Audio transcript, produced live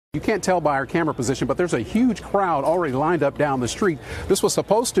You can't tell by our camera position, but there's a huge crowd already lined up down the street. This was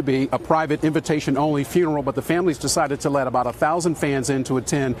supposed to be a private invitation-only funeral, but the families decided to let about 1,000 fans in to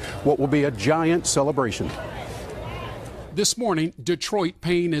attend what will be a giant celebration. This morning, Detroit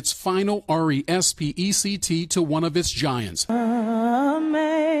paying its final RESPECT to one of its giants.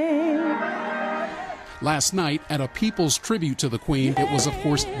 Last night, at a people's tribute to the Queen, it was, of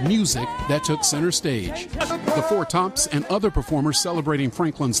course, music that took center stage. The Four Tops and other performers celebrating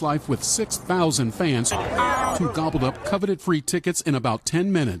Franklin's life with 6,000 fans who gobbled up coveted free tickets in about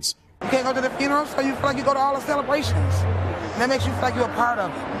 10 minutes. You can't go to the funeral, so you feel like you go to all the celebrations. And that makes you feel like you're a part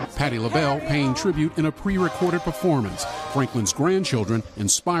of it. Patti LaBelle paying tribute in a pre-recorded performance. Franklin's grandchildren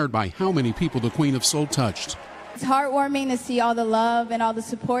inspired by how many people the Queen have so touched. It's heartwarming to see all the love and all the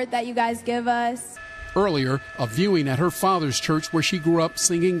support that you guys give us. Earlier, a viewing at her father's church where she grew up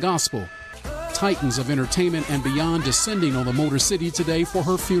singing gospel. Titans of entertainment and beyond descending on the Motor City today for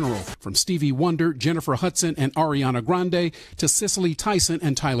her funeral. From Stevie Wonder, Jennifer Hudson and Ariana Grande to Cicely Tyson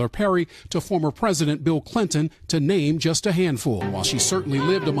and Tyler Perry to former President Bill Clinton, to name just a handful. While she certainly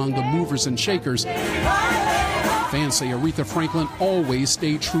lived among the movers and shakers, fans say Aretha Franklin always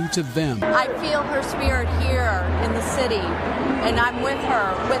stayed true to them. I feel her spirit here in the city, and I'm with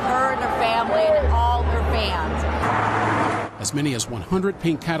her and her family and all her fans. As many as 100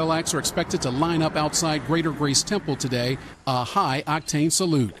 pink Cadillacs are expected to line up outside Greater Grace Temple today, a high-octane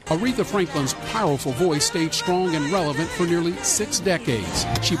salute. Aretha Franklin's powerful voice stayed strong and relevant for nearly 6 decades.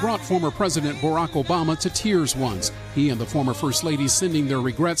 She brought former President Barack Obama to tears once, he and the former First Lady sending their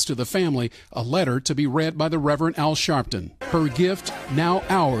regrets to the family, a letter to be read by the Reverend Al Sharpton. Her gift, now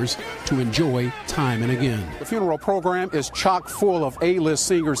ours, to enjoy time and again. The funeral program is chock full of A-list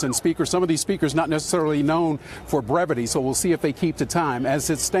singers and speakers. Some of these speakers not necessarily known for brevity, so we'll see if they keep to time. As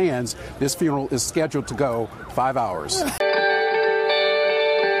it stands, this funeral is scheduled to go 5 hours.